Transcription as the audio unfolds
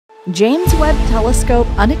James Webb Telescope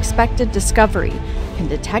unexpected discovery can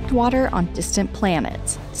detect water on distant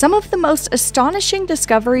planets. Some of the most astonishing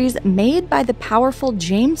discoveries made by the powerful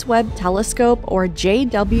James Webb Telescope, or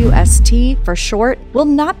JWST for short, will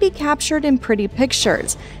not be captured in pretty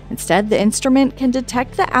pictures. Instead, the instrument can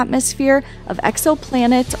detect the atmosphere of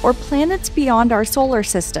exoplanets or planets beyond our solar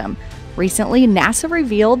system. Recently, NASA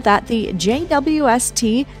revealed that the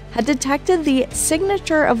JWST had detected the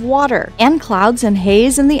signature of water and clouds and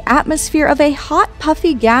haze in the atmosphere of a hot,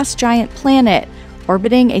 puffy gas giant planet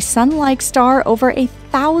orbiting a sun-like star over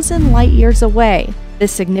 1,000 light-years away.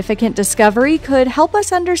 This significant discovery could help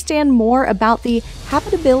us understand more about the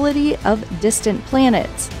habitability of distant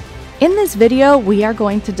planets. In this video, we are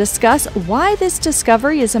going to discuss why this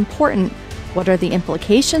discovery is important, what are the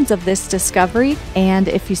implications of this discovery, and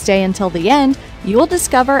if you stay until the end, you will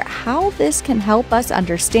discover how this can help us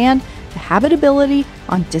understand the habitability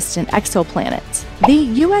on distant exoplanets. The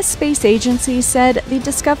U.S. Space Agency said the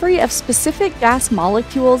discovery of specific gas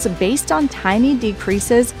molecules based on tiny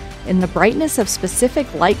decreases in the brightness of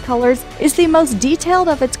specific light colors is the most detailed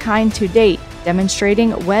of its kind to date,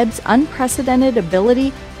 demonstrating Webb's unprecedented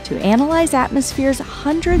ability to analyze atmospheres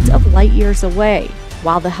hundreds of light years away.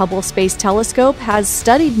 While the Hubble Space Telescope has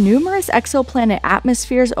studied numerous exoplanet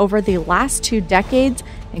atmospheres over the last 2 decades,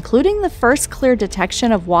 including the first clear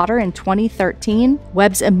detection of water in 2013,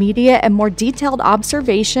 Webb's immediate and more detailed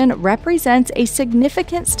observation represents a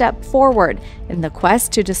significant step forward in the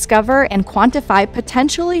quest to discover and quantify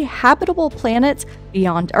potentially habitable planets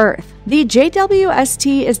beyond Earth. The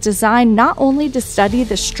JWST is designed not only to study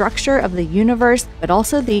the structure of the universe, but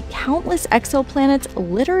also the countless exoplanets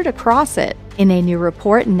littered across it. In a new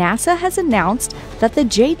report, NASA has announced that the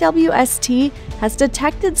JWST has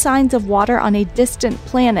detected signs of water on a distant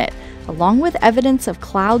planet, along with evidence of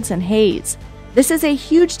clouds and haze. This is a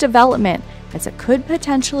huge development, as it could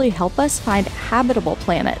potentially help us find habitable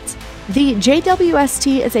planets. The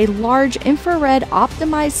JWST is a large infrared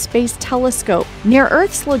optimized space telescope near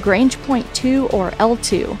Earth's Lagrange point 2, or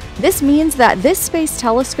L2. This means that this space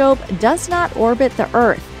telescope does not orbit the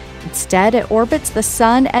Earth. Instead, it orbits the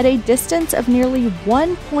Sun at a distance of nearly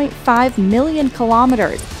 1.5 million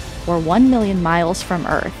kilometers, or 1 million miles from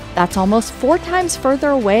Earth. That's almost 4 times further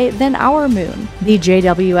away than our moon. The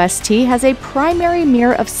JWST has a primary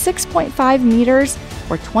mirror of 6.5 meters,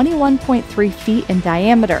 or 21.3 feet in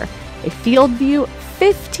diameter, a field view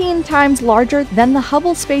 15 times larger than the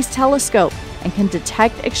Hubble Space Telescope, and can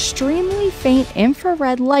detect extremely faint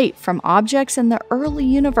infrared light from objects in the early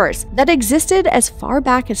universe that existed as far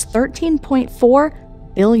back as 13.4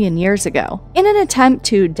 billion years ago. In an attempt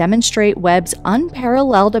to demonstrate Webb's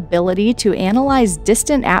unparalleled ability to analyze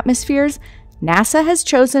distant atmospheres, NASA has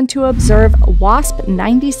chosen to observe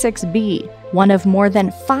WASP-96b, one of more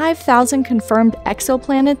than 5,000 confirmed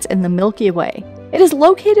exoplanets in the Milky Way. It is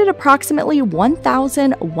located approximately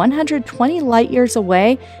 1,120 light-years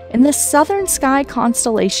away in the southern sky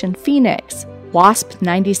constellation Phoenix.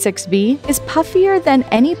 WASP-96b is puffier than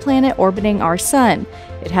any planet orbiting our Sun.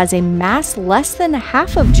 It has a mass less than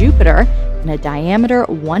half of Jupiter and a diameter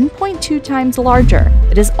 1.2 times larger.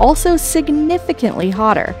 It is also significantly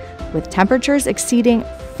hotter, with temperatures exceeding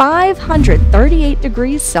 538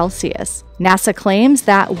 degrees Celsius. NASA claims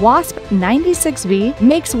that WASP-96b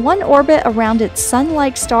makes one orbit around its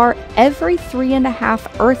Sun-like star every 3.5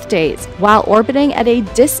 Earth days, while orbiting at a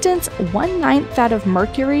distance 1/9 that of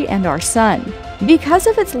Mercury and our Sun. Because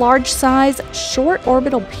of its large size, short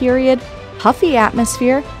orbital period, puffy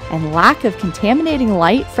atmosphere, and lack of contaminating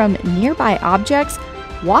light from nearby objects,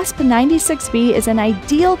 WASP-96b is an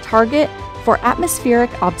ideal target for atmospheric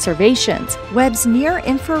observations. Webb's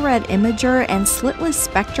near-infrared imager and slitless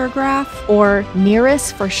spectrograph, or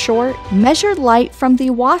NIRISS for short, measured light from the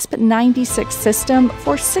WASP-96 system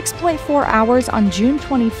for 6.4 hours on June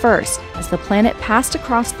 21st as the planet passed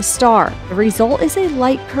across the star. The result is a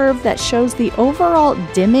light curve that shows the overall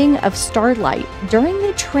dimming of starlight during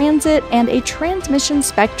the transit and a transmission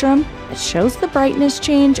spectrum that shows the brightness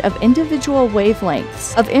change of individual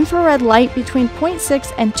wavelengths of infrared light between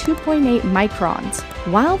 0.6 and 2.8 microns.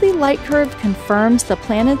 While the light curve confirms the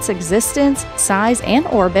planet's existence, size, and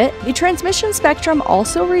orbit, the transmission spectrum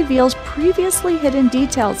also reveals previously hidden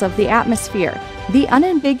details of the atmosphere, the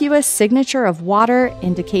unambiguous signature of water,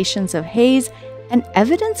 indications of haze, and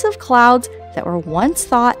evidence of clouds that were once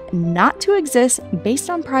thought not to exist based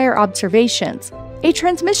on prior observations. A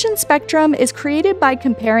transmission spectrum is created by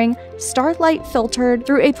comparing starlight filtered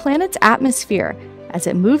through a planet's atmosphere as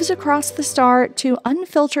it moves across the star to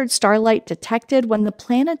unfiltered starlight detected when the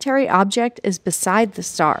planetary object is beside the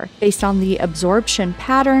star. Based on the absorption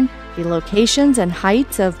pattern, the locations and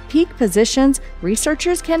heights of peak positions,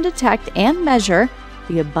 researchers can detect and measure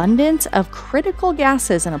the abundance of critical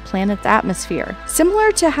gases in a planet's atmosphere.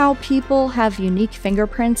 Similar to how people have unique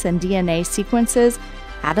fingerprints and DNA sequences,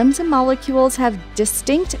 atoms and molecules have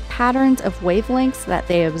distinct patterns of wavelengths that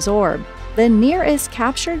they absorb. The nearest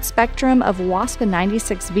captured spectrum of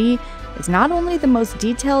WASP-96b is not only the most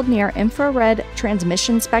detailed near-infrared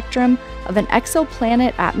transmission spectrum of an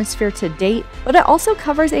exoplanet atmosphere to date, but it also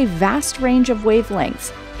covers a vast range of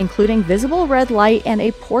wavelengths, including visible red light and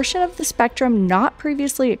a portion of the spectrum not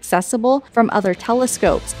previously accessible from other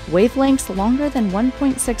telescopes, wavelengths longer than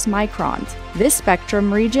 1.6 microns. This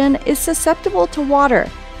spectrum region is susceptible to water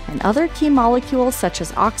and other key molecules such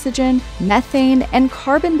as oxygen, methane, and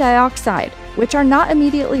carbon dioxide, which are not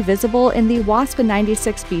immediately visible in the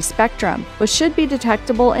WASP-96b spectrum, but should be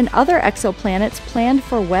detectable in other exoplanets planned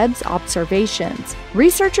for Webb's observations.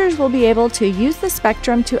 Researchers will be able to use the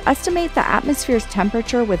spectrum to estimate the atmosphere's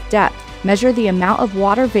temperature with depth, measure the amount of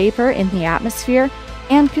water vapor in the atmosphere,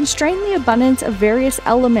 and constrain the abundance of various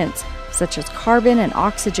elements, such as carbon and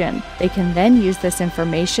oxygen. They can then use this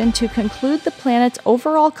information to conclude the planet's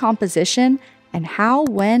overall composition and how,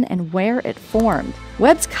 when, and where it formed.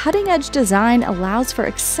 Webb's cutting-edge design allows for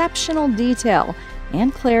exceptional detail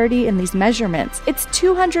and clarity in these measurements. Its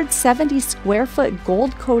 270-square-foot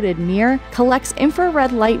gold-coated mirror collects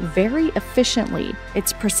infrared light very efficiently.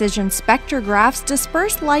 Its precision spectrographs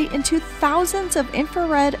disperse light into thousands of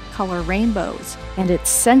infrared color rainbows, and its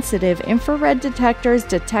sensitive infrared detectors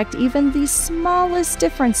detect even the smallest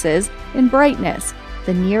differences in brightness.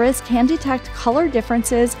 The nearest can detect color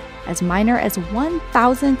differences as minor as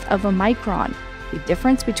 1/1000th of a micron. The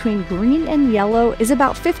difference between green and yellow is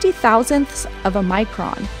about 50,000ths of a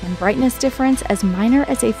micron, and brightness difference as minor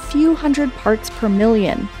as a few hundred parts per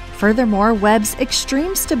million. Furthermore, Webb's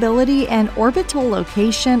extreme stability and orbital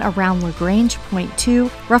location around Lagrange Point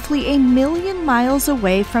 2, roughly 1,000,000 miles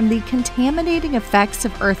away from the contaminating effects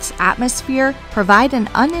of Earth's atmosphere, provide an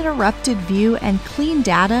uninterrupted view and clean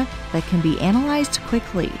data that can be analyzed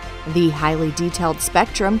quickly. The highly detailed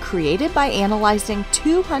spectrum created by analyzing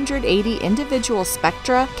 280 individual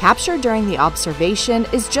spectra captured during the observation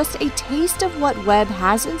is just a taste of what Webb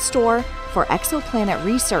has in store for exoplanet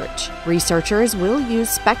research. Researchers will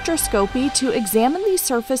use spectroscopy to examine the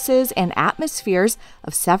surfaces and atmospheres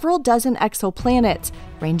of several dozen exoplanets,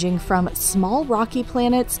 ranging from small rocky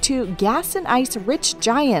planets to gas and ice-rich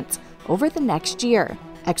giants over the next year.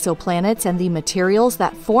 Exoplanets and the materials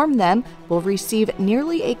that form them will receive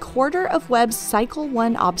nearly a quarter of Webb's Cycle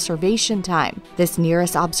 1 observation time. This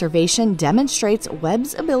nearest observation demonstrates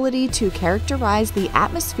Webb's ability to characterize the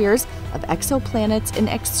atmospheres of exoplanets in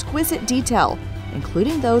exquisite detail,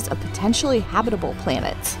 including those of potentially habitable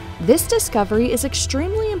planets. This discovery is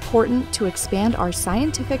extremely important to expand our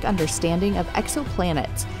scientific understanding of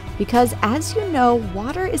exoplanets, because, as you know,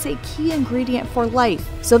 water is a key ingredient for life,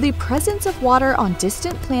 so the presence of water on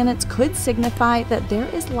distant planets could signify that there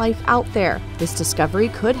is life out there. This discovery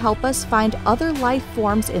could help us find other life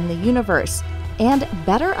forms in the universe and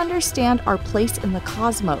better understand our place in the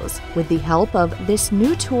cosmos. With the help of this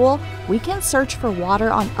new tool, we can search for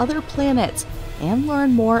water on other planets and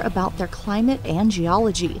learn more about their climate and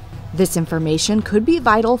geology. This information could be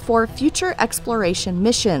vital for future exploration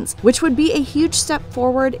missions, which would be a huge step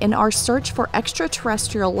forward in our search for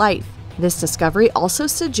extraterrestrial life. This discovery also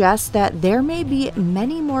suggests that there may be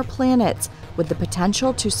many more planets with the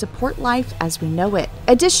potential to support life as we know it.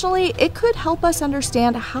 Additionally, it could help us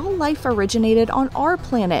understand how life originated on our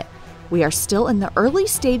planet. We are still in the early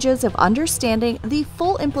stages of understanding the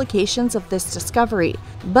full implications of this discovery,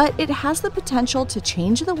 but it has the potential to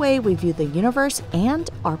change the way we view the universe and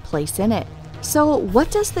our place in it. So,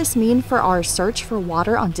 what does this mean for our search for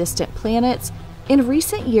water on distant planets? In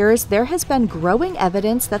recent years, there has been growing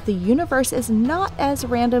evidence that the universe is not as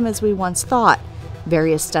random as we once thought.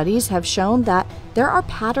 Various studies have shown that there are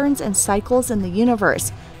patterns and cycles in the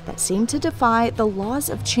universe that seem to defy the laws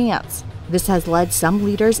of chance. This has led some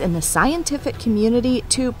leaders in the scientific community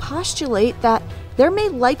to postulate that there may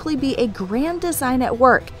likely be a grand design at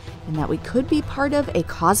work and that we could be part of a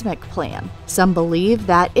cosmic plan. Some believe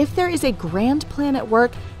that if there is a grand plan at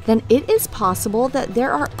work, then it is possible that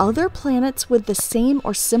there are other planets with the same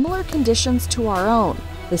or similar conditions to our own.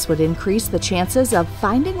 This would increase the chances of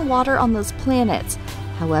finding water on those planets.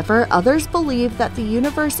 However, others believe that the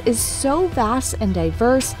universe is so vast and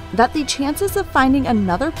diverse that the chances of finding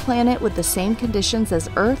another planet with the same conditions as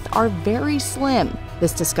Earth are very slim.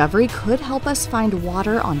 This discovery could help us find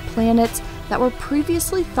water on planets that were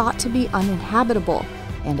previously thought to be uninhabitable,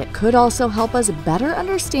 and it could also help us better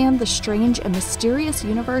understand the strange and mysterious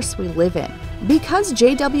universe we live in. Because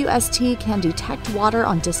JWST can detect water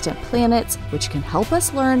on distant planets, which can help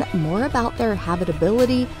us learn more about their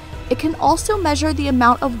habitability, it can also measure the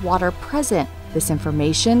amount of water present. This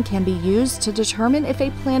information can be used to determine if a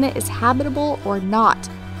planet is habitable or not.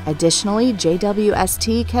 Additionally,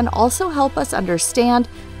 JWST can also help us understand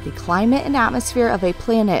the climate and atmosphere of a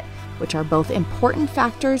planet, which are both important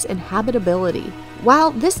factors in habitability.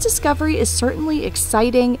 While this discovery is certainly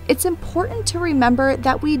exciting, it's important to remember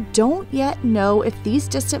that we don't yet know if these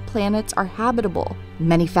distant planets are habitable.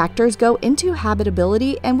 Many factors go into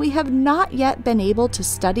habitability, and we have not yet been able to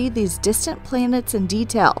study these distant planets in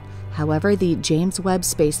detail. However, the James Webb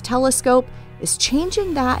Space Telescope is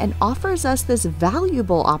changing that and offers us this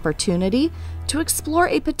valuable opportunity to explore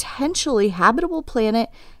a potentially habitable planet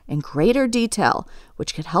in greater detail,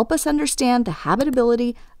 which could help us understand the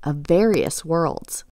habitability of various worlds.